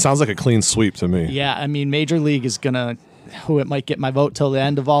mean, it sounds like a clean sweep to me. Yeah, I mean, Major League is gonna. who it might get my vote till the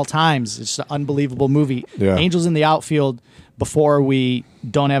end of all times. It's an unbelievable movie. Yeah. Angels in the Outfield, before we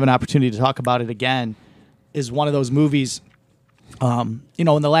don't have an opportunity to talk about it again, is one of those movies, in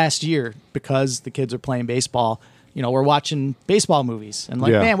the last year, because the kids are playing baseball, we're watching baseball movies. And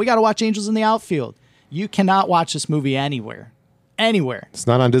man, we got to watch Angels in the Outfield. You cannot watch this movie anywhere. Anywhere. It's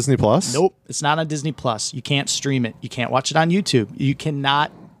not on Disney Plus? Nope. It's not on Disney Plus. You can't stream it. You can't watch it on YouTube. You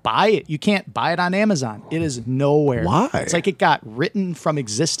cannot buy it. You can't buy it on Amazon. It is nowhere. Why? It's like it got written from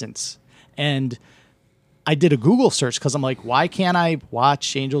existence. And I did a Google search because I'm like, why can't I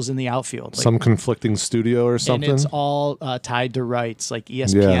watch Angels in the Outfield? Some conflicting studio or something? And it's all tied to rights. Like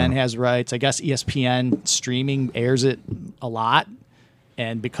ESPN has rights. I guess ESPN streaming airs it a lot.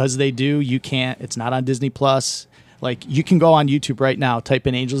 And because they do, you can't. It's not on Disney Plus. Like, you can go on YouTube right now, type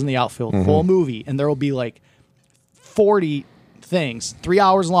in Angels in the Outfield, full movie, and there will be like 40 things, 3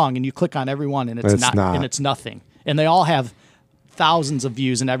 hours long, and you click on every one, and it's not. And it's nothing. And they all have thousands of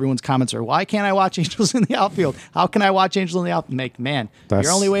views, and everyone's comments are, why can't I watch Angels in the Outfield? How can I watch Angels in the Outfield?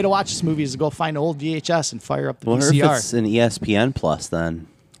 Your only way to watch this movie is to go find an old VHS and fire up the VCR. If it's an ESPN Plus, then.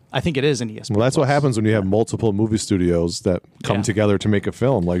 I think it is an ESPN. Well, that's what happens when you have multiple movie studios that come together to make a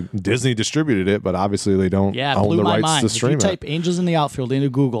film. Like, Disney distributed it, but obviously they don't own the rights to stream it. If you type Angels in the Outfield into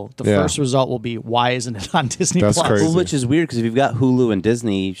Google, the first result will be, why isn't it on Disney Plus? That's crazy. Well, which is weird, because if you've got Hulu and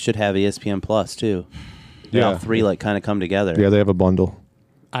Disney, you should have ESPN Plus, too. All three kind of come together. Yeah, they have a bundle.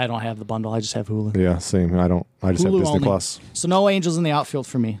 I don't have the bundle. I just have Hulu. Yeah, same. I just have Hulu Disney only. Plus. So no Angels in the Outfield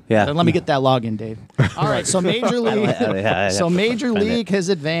for me. Yeah. Then let me get that login, Dave. All right. So Major League. Major League has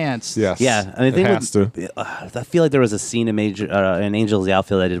advanced. Yes. Yeah. I mean, it has to. I feel like there was a scene in Angels in the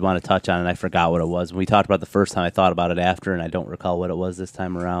Outfield I did want to touch on, and I forgot what it was. When we talked about it the first time, I thought about it after, and I don't recall what it was this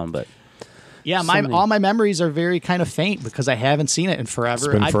time around. But yeah, all my memories are very kind of faint because I haven't seen it in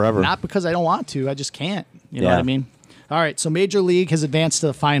forever. It's been forever. Not because I don't want to. I just can't. You know what I mean? All right, so Major League has advanced to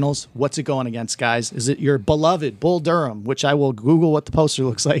the finals. What's it going against, guys? Is it your beloved Bull Durham, which I will Google what the poster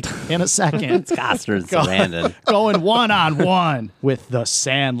looks like in a second. It's Costner and Sarandon. Going one-on-one with the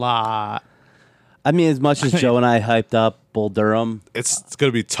Sandlot. I mean, as much as Joe and I hyped up Bull Durham, it's going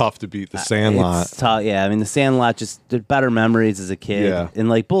to be tough to beat the Sandlot. It's tough, yeah. I mean, the Sandlot, they're better memories as a kid. Yeah. And,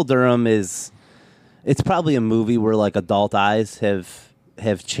 like, Bull Durham it's probably a movie where, like, adult eyes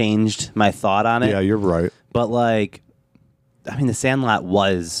have changed my thought on it. Yeah, you're right. But, like, I mean, the Sandlot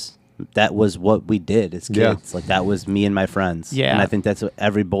was what we did as kids. Yeah. Like, that was me and my friends. Yeah. And I think that's what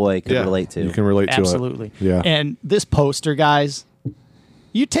every boy could relate to. You can relate to it. Absolutely. Yeah. And this poster, guys,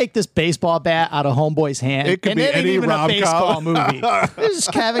 you take this baseball bat out of Homeboy's hand, It could and be it ain't any even a rom-com. baseball movie. This is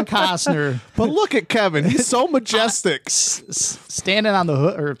Kevin Costner. But look at Kevin. He's so majestic. Standing on the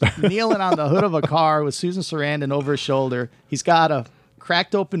hood, or kneeling on the hood of a car with Susan Sarandon over his shoulder. He's got a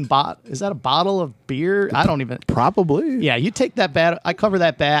cracked open bottle. Is that a bottle of beer? I don't even. Probably. Yeah, you take that bat. I cover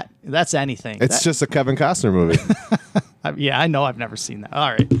that bat. That's anything. It's just a Kevin Costner movie. Yeah, I know. I've never seen that.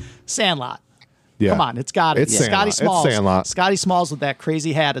 All right, Sandlot. Yeah. Come on, it's got to be. It's Sandlot. Scotty Smalls. It's Sandlot. Scotty Smalls with that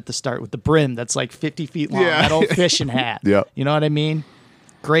crazy hat at the start with the brim that's like 50 feet long. Yeah. That old fishing hat. Yep. You know what I mean?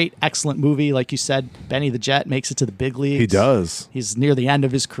 Great, excellent movie. Like you said, Benny the Jet makes it to the big leagues. He does. He's near the end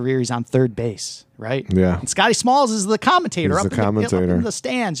of his career. He's on third base, right? Yeah. And Scotty Smalls is the commentator, He's up the commentator. in the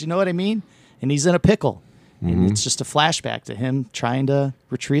stands. You know what I mean? And he's in a pickle. And it's just a flashback to him trying to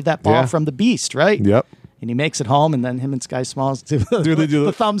retrieve that ball from the beast, right? Yep. And he makes it home, and then him and Scotty Smalls do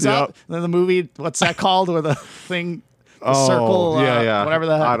the thumbs up. And then the movie, what's that called? Where the thing, the circle, whatever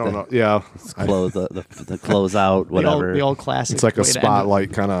the heck. I don't know. Yeah. Close the close out, whatever. The old classic. It's like a way to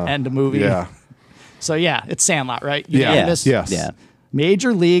spotlight kind of. end a movie. Yeah. So, yeah, it's Sandlot, right? Yeah. Unanimous? Yes. Yeah.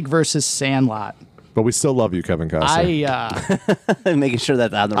 Major League versus Sandlot. But we still love you, Kevin Costner. Making sure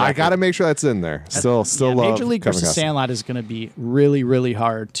that's on the record. I got to make sure that's in there. Still love Major League Kevin versus Costner. Sandlot is going to be really, really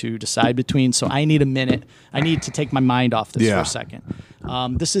hard to decide between. So I need a minute. I need to take my mind off this for a second.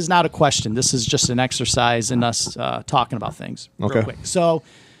 This is not a question. This is just an exercise in us talking about things real Okay. quick. So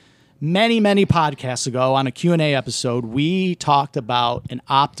many podcasts ago on a Q&A episode, we talked about an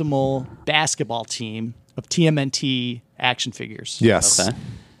optimal basketball team of TMNT action figures. Yes. Okay.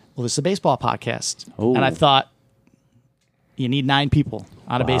 Well, this is a baseball podcast. Oh. And I thought you need 9 people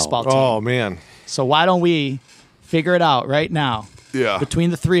on a baseball team. Oh, man. So why don't we figure it out right now? Yeah.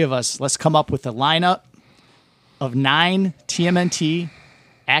 Between the three of us, let's come up with a lineup of 9 TMNT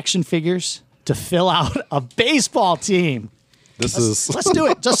action figures to fill out a baseball team. Let's do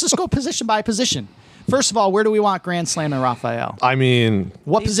it. Just go position by position. First of all, where do we want Grand Slam and Raphael? I mean,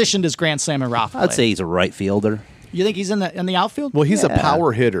 What position does Grand Slam and Raphael? I'd say he's a right fielder. You think he's in the outfield? well, he's a Yeah.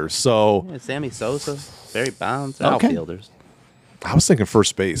 power hitter, so Yeah, Sammy Sosa, Barry Bonds, Okay. outfielders. I was thinking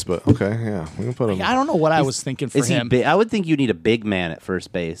first base, but okay, yeah, we can put him. I don't know what I was thinking for Is he him. big? I would think you need a big man at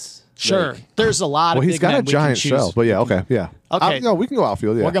first base. Sure. Like, There's a lot Well, of he's big got men a we can giant choose. shell, but yeah, okay, yeah. Okay. No, we can go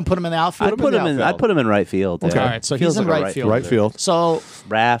outfield. Yeah, We're going to put him in the outfield? I'd put him in right field. Okay. Yeah. All right, so Feels he's in like a right field. right field. So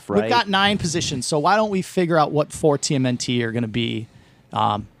Raff, right? we've got 9 positions. So why don't we figure out what 4 TMNT are going to be?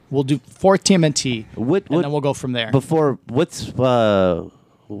 We'll do 4 TMNT, and then we'll go from there. Before, what's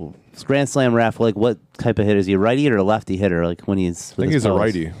Grand Slam Raff, like what type of hitter? Is he a righty or a lefty hitter? Like when he's I think he's a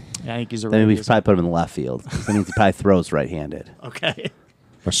righty. I think he's a Then righty. we should probably put him in the left field. That means he probably throws right-handed. Okay.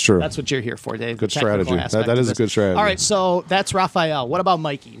 That's true. That's what you're here for, Dave. Good the technical strategy. aspect That of is a this. good strategy. All right, so that's Raphael. What about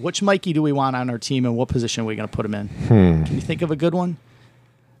Mikey? Which Mikey do we want on our team, and what position are we going to put him in? Can you think of a good one?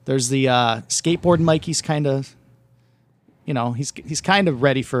 There's the skateboard Mikey's kind of, he's kind of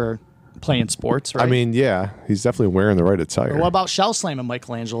ready for playing sports, right? I mean, yeah, he's definitely wearing the right attire. Or what about Shell Slamming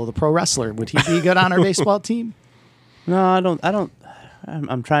Michelangelo, the pro wrestler? Would he be good on our baseball team? No, I don't.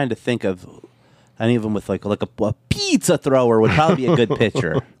 I'm trying to think of any of them with like a pizza thrower would probably be a good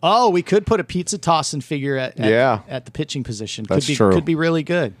pitcher. Oh, we could put a pizza tossing figure at the pitching position. That's could be true. Could be really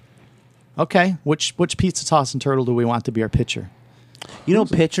good. Okay, which pizza tossing turtle do we want to be our pitcher?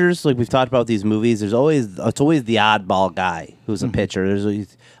 Pitchers, like we've talked about these movies, it's always the oddball guy who's a pitcher. There's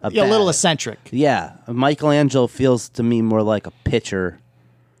always a little eccentric. Yeah, Michelangelo feels to me more like a pitcher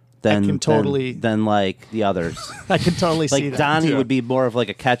than like the others. I can totally see Like that. Donnie would be more of like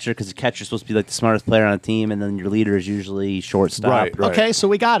a catcher because the catcher's supposed to be like the smartest player on a team, and then your leader is usually shortstop. Right. Okay, so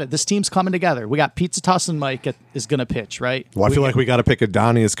we got it. This team's coming together. We got Pizza Tossing Mike is going to pitch, right? Well, I feel like we got to pick a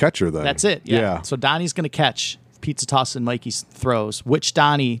Donnie as catcher then. That's it. Yeah. So Donnie's going to catch Pizza Tossing Mikey's throws. Which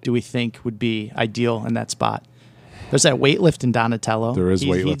Donnie do we think would be ideal in that spot? There's that weightlifting Donatello. There is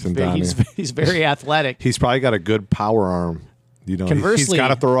weightlifting Donnie. He's very athletic. He's probably got a good power arm. Conversely, he's got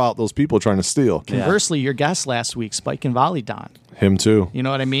to throw out those people trying to steal. Conversely, your guest last week, Spike and Volley Don. Him too. You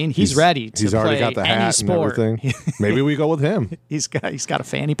know what I mean? He's ready to He's already play got the any hat sport. and everything. Maybe we go with him. He's got a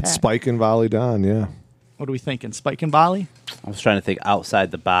fanny pack. Spike and Volley Don, yeah. What are we thinking? Spike and Volley? I was trying to think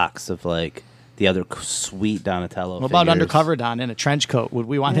outside the box of like the other sweet Donatello. What about figures. Undercover Don in a trench coat? Would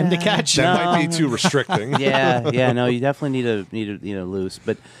we want him to catch? That might be too restricting. Yeah, no, you definitely need a loose.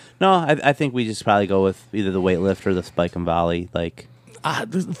 But no, I think we just probably go with either the weightlifter or the spike and volley. Like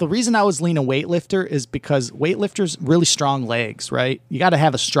the reason I was leaning weightlifter is because weightlifters really strong legs, right? You got to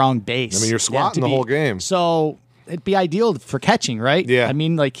have a strong base. I mean, you're squatting the whole game. So it'd be ideal for catching, right? Yeah. I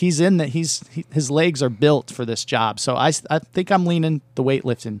mean, like his legs are built for this job. So I think I'm leaning the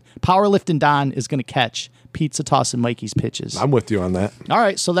weightlifting. Powerlifting Don is going to catch Pizza Tossing Mikey's pitches. I'm with you on that. All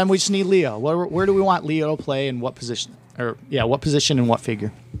right, so then we just need Leo. Where do we want Leo to play and what position? What position and what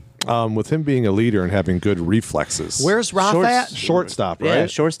figure? With him being a leader and having good reflexes. Where's Roth at? Shortstop, right? Yeah,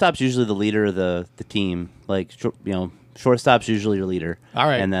 shortstop's usually the leader of the team. Like shortstop's usually your leader. All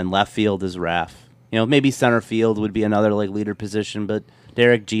right. And then left field is Raff. Maybe center field would be another like leader position, but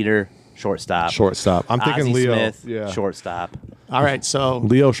Derek Jeter, shortstop. Shortstop. I'm thinking Ozzie Leo. Smith, Yeah. Shortstop. All right, so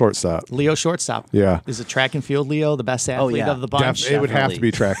Leo shortstop. Leo shortstop. Yeah. Is it track and field Leo the best athlete yeah. of the bunch? It would have to be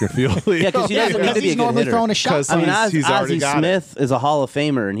track and field. Yeah, because he doesn't need to be he's a good normally hitter. throwing a shot. I mean, He's already Ozzie got it. Smith is a Hall of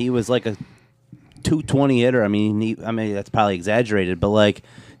Famer, and he was like a 220 hitter. I mean, that's probably exaggerated, but like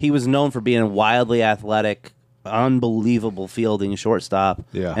he was known for being wildly athletic, unbelievable fielding shortstop,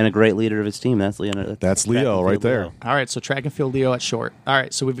 Yeah. and a great leader of his team. That's Leo. That's Leo right there. All right, so track and field Leo at short. All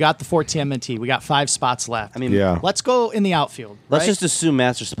right, so we've got the 4 TMNT. We got 5 spots left. I mean, Yeah. Let's go in the outfield. let's right? just assume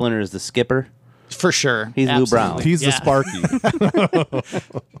Master Splinter is the skipper. for sure. He's Lou Brown. Absolutely. He's Yeah. the Sparky.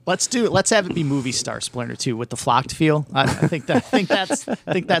 Let's do it. Let's have it be movie star Splinter too with the flocked feel. I think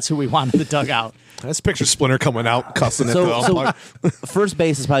that's who we want in the dugout. Let's picture Splinter coming out, cussing at the So umpire. first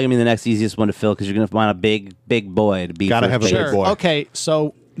base is probably gonna be the next easiest one to fill because you're gonna want a big boy to be. Gotta first have a base. big Sure. boy. Okay,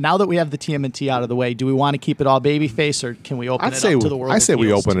 so now that we have the TMNT out of the way, do we want to keep it all babyface or can we open I'd it say up to the world? I of say we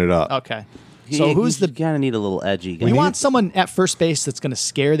heels? open it up. Okay. So who's the? kind of need a little edgy guy? We want someone at first base that's going to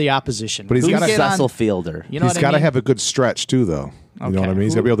scare the opposition. But he's Who's gotta get on- Cecil Fielder? You know He's what I got to mean? have a good stretch too, though. You know what I Okay. mean?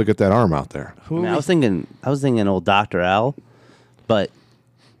 He's got to be able to get that arm out there. I mean, I was thinking old Dr. Al, but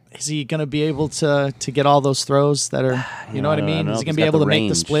Is he going to be able to get all those throws that are? You know what I I mean? don't know Is he if going he's to be got able the to make the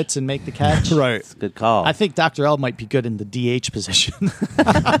range. splits and make the catch? Right. it's a good call. I think Dr. L might be good in the DH position.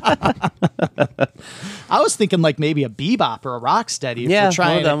 I was thinking like maybe a Bebop or a Rocksteady. If Yeah, we're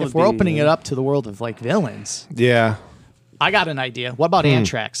trying, well, that if would we're be- opening it up to the world of like villains. Yeah. I got an idea. What about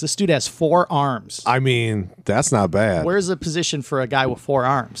Anthrax? This dude has 4 arms. I mean, that's not bad. Where's the position for a guy with 4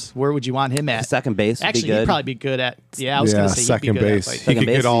 arms? Where would you want him at? Second base would Actually, be good. he'd probably be good at. Yeah, I was going to say second he'd be good base. at. He Like, can Second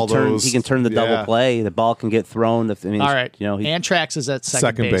get base, all those. He can turn the double play. The ball can get thrown. I mean, all right. Anthrax Anthrax is at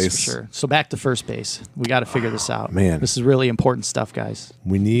second base for sure. So back to first base. We got to figure this out. Man. This is really important stuff, guys.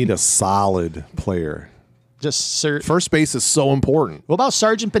 We need a solid player. Just First base is so important. What about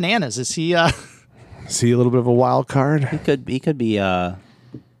Sergeant Bananas? Is he? Is he a little bit of a wild card? He could be a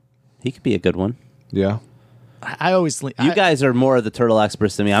good one. Yeah. I always. You guys are more of the turtle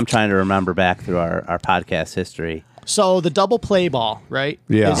experts than me. I'm trying to remember back through our podcast history. So the double play ball, right?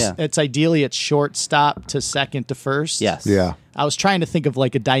 Yeah. Yeah. It's ideally at shortstop to second to first. Yes. Yeah. I was trying to think of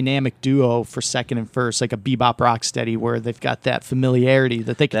like a dynamic duo for second and first, like a Bebop Rocksteady, where they've got that familiarity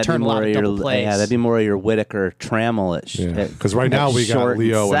that they can turn a lot of double plays. Yeah, that'd be more of your Whitaker Trammell at Because right now we got short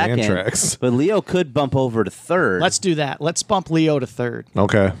Leo and second, Anthrax. but Leo could bump over to third. Let's do that. Let's bump Leo to third,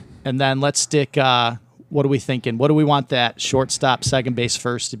 Okay. and then let's stick. What are we thinking? What do we want that shortstop, second base,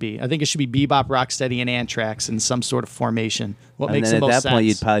 first to be? I think it should be Bebop, Rocksteady, and Anthrax in some sort of formation. What and makes then the at most that sense? point,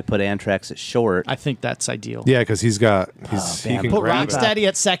 you'd probably put Anthrax at short. I think that's ideal. Yeah, because he can Put grab it. Rocksteady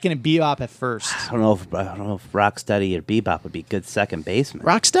at second and Bebop at first. I don't know if Rocksteady or Bebop would be good second baseman.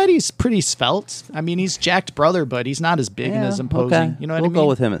 Rocksteady's pretty svelte. I mean, he's jacked brother, but he's not as big and as imposing. Okay. You know what we'll I mean? go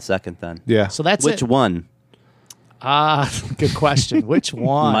with him at second then. Yeah. So that's Which it. one? Good question. Which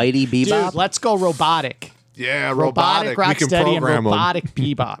one? Mighty Bebop? Dude, let's go robotic. Yeah, Robotic We can Rocksteady and program him. robotic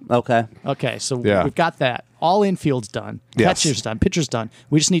Bebop. Okay. Okay, so Yeah. we've got that. All infield's done. Yes. Catcher's done. Pitcher's done.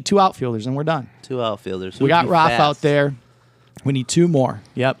 We just need 2 outfielders and we're done. 2 outfielders. We Who'd got be Roth fast? out there. We need 2 more.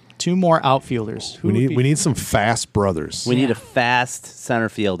 Yep, 2 more outfielders. Who We would be- need some fast brothers. We need a fast center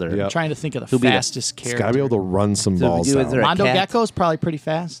fielder. Yep. I'm trying to think of the Who'd be the- fastest He's character. got to be able to run some So balls is down. there a Mondo cat? Gecko's probably pretty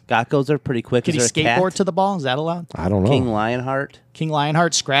fast. Geckos are pretty quick. Can he Is there a cat? skateboard to the ball? Is that allowed? I don't know. King Lionheart? King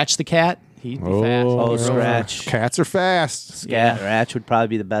Lionheart scratch the cat. He'd be fast. Oh, Scratch. Cats are fast. Yeah. Scratch would probably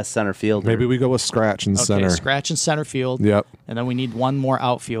be the best center fielder. Maybe we go with Scratch in Okay, center. scratch in center field. Yep. And then we need 1 more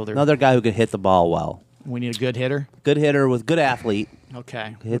outfielder. Another guy who could hit the ball well. We need a good hitter. Good hitter with good athlete.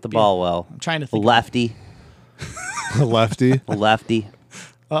 Okay. Could hit the ball well. I'm trying to A think. lefty. A lefty. A lefty.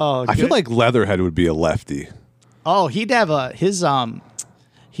 Oh, I feel good. like Leatherhead would be a lefty. Oh, he'd have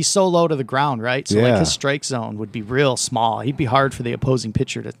he's so low to the ground, right? So like Yeah. his strike zone would be real small. He'd be hard for the opposing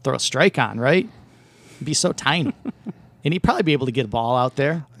pitcher to throw a strike on, right? He'd be so tiny. And he'd probably be able to get a ball out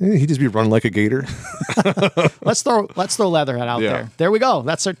there. He'd just be running like a gator. Let's throw Leatherhead out Yeah. there. There we go.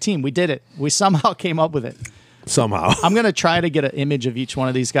 That's our team. We did it. We somehow came up with it. Somehow. I'm gonna try to get an image of each one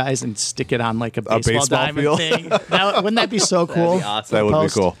of these guys and stick it on like a baseball, baseball diamond field? thing. Wouldn't that be so cool? be awesome. That would be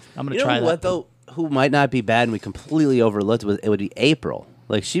Post. cool. I'm gonna You try know that. what though? Who might not be bad and we completely overlooked it would be April.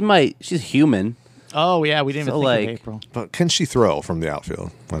 Like she's human. Oh yeah, we didn't even So, think like- of April. But can she throw from the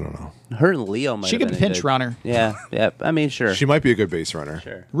outfield? I don't know. Her and Leo might She have could been a pinch good- runner. Yeah, yeah. I mean, sure. She might be a good base runner.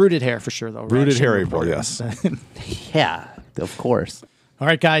 Sure. Rooted hair for sure though. right? Rooted She hair, reported. April, yes. Yeah, of course. All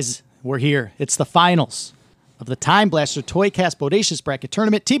right, guys, we're here. It's the finals of the Time Blaster Toycast Bodacious Bracket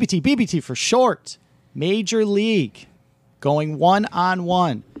Tournament, TBT, BBT for short. Major League going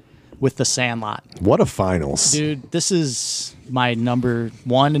 1-on-1 with the Sandlot. What a finals. Dude, this is my number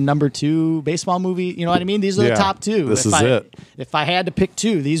 1 and number 2 baseball movie. You know what I mean? These are the Yeah, top 2. this is it. If I had to pick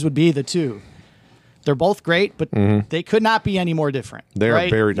 2, these would be the 2. They're both great, but they could not be any more different. They are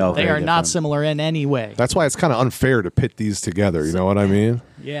right? very different. They are Very not different. similar in any way. That's why it's kind of unfair to pit these together. You know what I mean?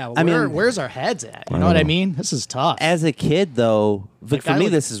 Yeah, well, I mean- where's our heads at? You know what I mean? This is tough. As a kid, though, Like, for I me,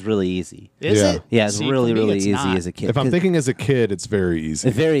 would- this is really easy. Is Yeah. it? Yeah, it's See, really, for me, really it's easy not. as a kid. If I'm 'Cause thinking as a kid, it's very easy.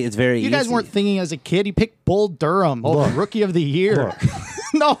 it's very You easy. guys weren't thinking as a kid. You picked Bull Durham over Rookie of the Year.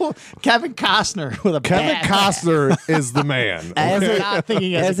 No, Kevin Costner with a Kevin bat. Costner is the man. As You're a- not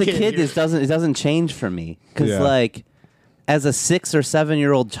thinking as a kid, here. this doesn't change for me because Yeah. like as a 6 or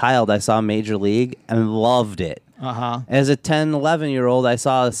 7-year-old child, I saw Major League and loved it. As a 10, 11-year-old, I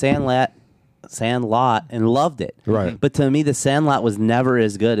saw the Sandlot and loved it. Right. But to me, the Sandlot was never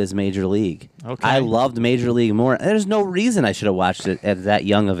as good as Major League. Okay. I loved Major League more. There's no reason I should have watched it at that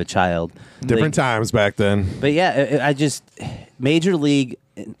young of a child. Different Like, times back then. But yeah, I just Major League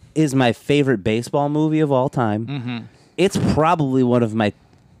is my favorite baseball movie of all time. Mm-hmm. It's probably one of my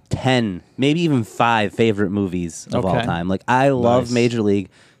 10, maybe even 5 favorite movies of all Okay. time. Like I love Nice. Major League.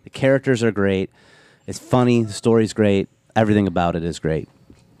 The characters are great. It's funny. The story's great. Everything about it is great.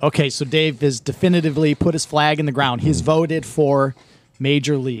 Okay, so Dave has definitively put his flag in the ground. He's voted for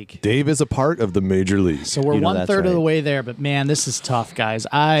Major League. Dave is a part of the major league. So we're You know 1/3 that's of the right. way there, but man, this is tough, guys.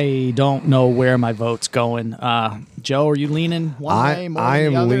 I don't know where my vote's going. Joe, are you leaning one way more I than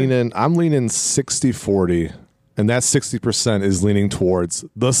am the other? leaning. I'm leaning 60-40 and that 60% is leaning towards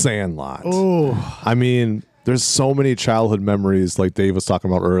The Sandlot. I mean, there's so many childhood memories, like Dave was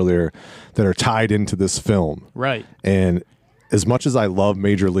talking about earlier, that are tied into this film. Right. And as much as I love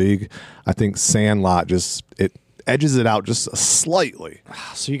Major League, I think Sandlot it edges it out just slightly.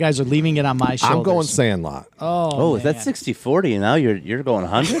 So you guys are leaving it on my shoulders. I'm going Sandlot. Oh, is that 60-40 and now you're going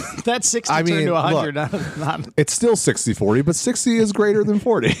 100? That's 60 I mean, turned to 100. look, not- It's still 60-40, but 60 is greater than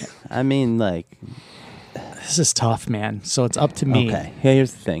 40. I mean, like, This is tough, man. So it's up to me. okay.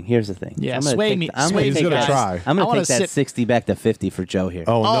 Here's the thing. Yeah, I'm gonna sway take me. the- I'm sway gonna me, He's gonna guys. try. I'm I going wanna to take that sit- 60 back to 50 for Joe here.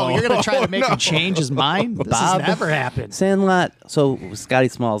 Oh, Oh, no. you're going to try to make no. him change his mind? This Bob- has never happened. Sandlot. So Scotty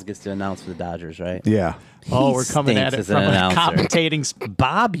Smalls gets to announce for the Dodgers, right? Yeah. Oh, He we're coming at stinks it as an from a announcer. commentating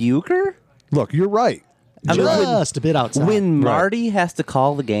Bob Uecker? Look, you're right. I mean, just a bit outside. When Marty has to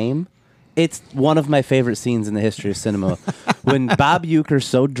call the game, it's one of my favorite scenes in the history of cinema. When Bob Uecker's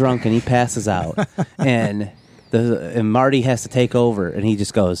so drunk and he passes out, and Marty has to take over, and he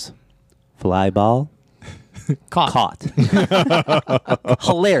just goes, "Fly ball, caught."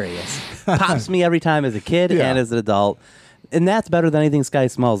 Hilarious. Pops me every time as a kid Yeah. and as an adult. And that's better than anything Scotty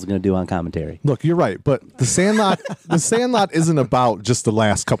Smalls is going to do on commentary. Look, you're right, but the Sandlot isn't about just the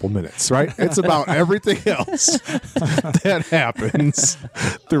last couple minutes, right? It's about everything else that happens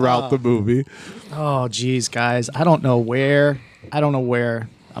throughout the movie. Oh, geez, guys. I don't know where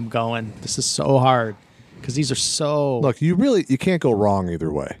I'm going. This is so hard because these are so. Look, you can't go wrong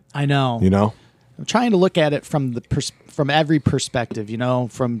either way. I know. You know? I'm trying to look at it from from every perspective,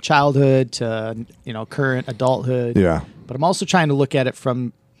 from childhood to current adulthood. Yeah. But I'm also trying to look at it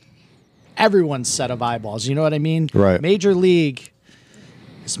from everyone's set of eyeballs. You know what I mean? Right. Major League,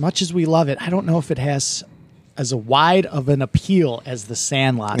 as much as we love it, I don't know if it has as a wide of an appeal as The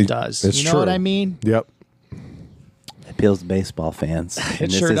Sandlot does. It's you know true. what I mean? Yep. It appeals to baseball fans.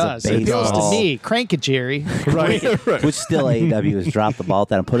 It sure does. It appeals to me. Crank it, Jerry. Right. Which still AEW has dropped the ball at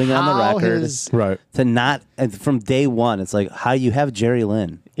that. I'm putting it on the How record. Right. To not, and from day one, it's like how you have Jerry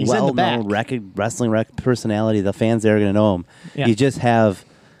Lynn, He's in the well-known wrestling personality. The fans there are going to know him. Yeah. You just have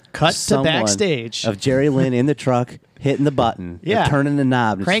Cut to someone backstage. of Jerry Lynn in the truck hitting the button, Yeah. or turning the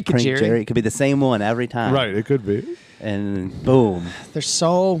knob. and Crank just it, Jerry. It could be the same one every time. Right. It could be. And boom. There's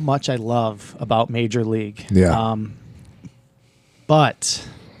so much I love about Major League. Yeah. But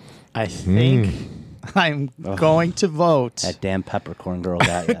I think I'm going to vote. That damn peppercorn girl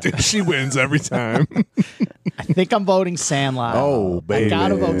got you. She wins every time. I think I'm voting Sandlot. Oh, baby. I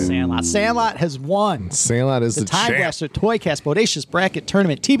gotta vote Sandlot. Sandlot has won Sandlot is the the Time champ. Blaster Toycast Bodacious Bracket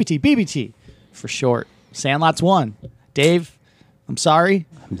Tournament, TBT, BBT for short. Sandlot's won. Dave, I'm sorry.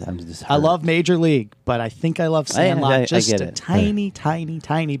 I'm just I hurt. love Major League, but I think I love Sandlot I just get a it. tiny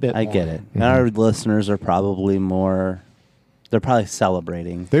bit I more. get it. And our listeners are probably more. They're probably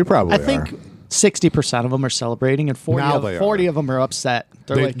celebrating. They probably I think 60% of them are celebrating, and 40, Now of, they 40 are. of them are upset.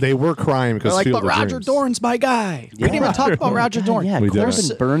 They're are. like, They were crying because they're like, Field but of Roger Dreams. Dorn's my guy. We didn't even talk about Roger Dorn. Yeah, We did. Corbin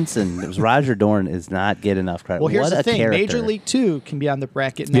Burnson. It was Roger Dorn is not get enough credit. Well, here's what the a thing. character. Major League 2 can be on the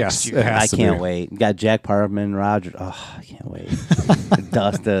bracket next Yes, year. it has I to can't be. wait. You got Jack Parkman, Roger. Oh, I can't wait.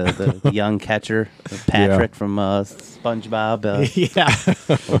 Dust, the young catcher, Patrick from SpongeBob.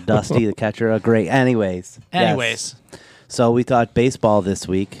 Yeah. Or Dusty, the catcher. Great. Anyways. Anyways. Yes. So we thought baseball this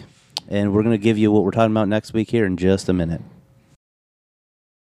week, and we're going to give you what we're talking about next week here in just a minute.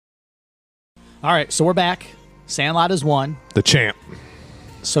 All right, so we're back. Sandlot has won. The champ.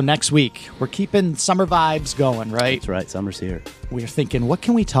 So next week, we're keeping summer vibes going, right? That's right. Summer's here. We're thinking, what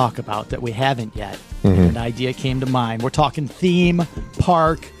can we talk about that we haven't yet? Mm-hmm. An idea came to mind. We're talking theme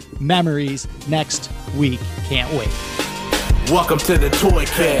park memories next week. Can't wait. Welcome to the Toy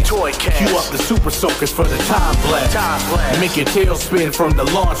Cast. Cue up the super soakers for the time blast. Make your tail spin from the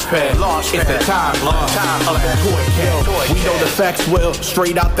launch pad. It's the time blast of the Toy Cast. We know the facts well,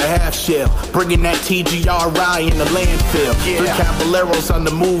 straight out the half shell. Bringing that TGRI in the landfill. Three Caballeros on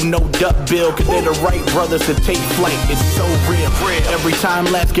the move, no duck bill. Cause they're the right brothers to take flight. It's so real. Every time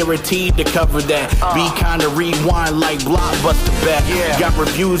lapse guaranteed to cover that. Be kinda rewind like Blockbuster back. Got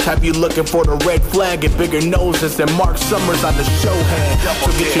reviews, have you looking for the red flag and bigger noses than Mark Summers on the show had.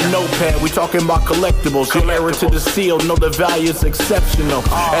 So get your notepad, we talking about collectibles. Your error to the seal, know the value's exceptional.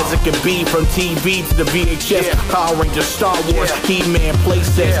 As it can be from TV to the VHS. Power Rangers, Star Wars, He-Man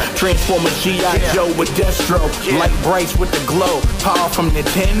playsets. Transformer G.I. Joe with Destro. Light brights with the glow. Power from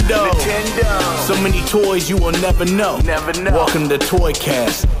Nintendo. So many toys you will never know. Welcome to Toy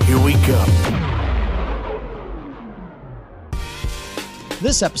Cast. Here we go.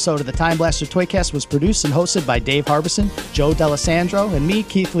 This episode of the Time Blaster Toycast was produced and hosted by Dave Harbison, Joe D'Alessandro, and me,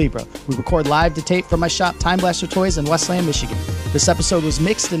 Keith Libra. We record live to tape from my shop, Time Blaster Toys in Westland, Michigan. This episode was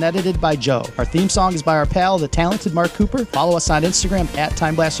mixed and edited by Joe. Our theme song is by our pal, the talented Mark Cooper. Follow us on Instagram at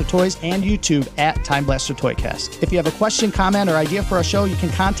Time Blaster Toys and YouTube at Time Blaster Toycast. If you have a question, comment, or idea for our show, you can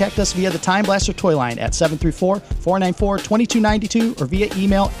contact us via the Time Blaster Toy line at 734-494-2292 or via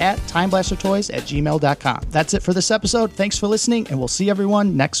email at timeblastertoys@gmail.com. That's it for this episode. Thanks for listening, and we'll see everyone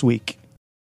next week.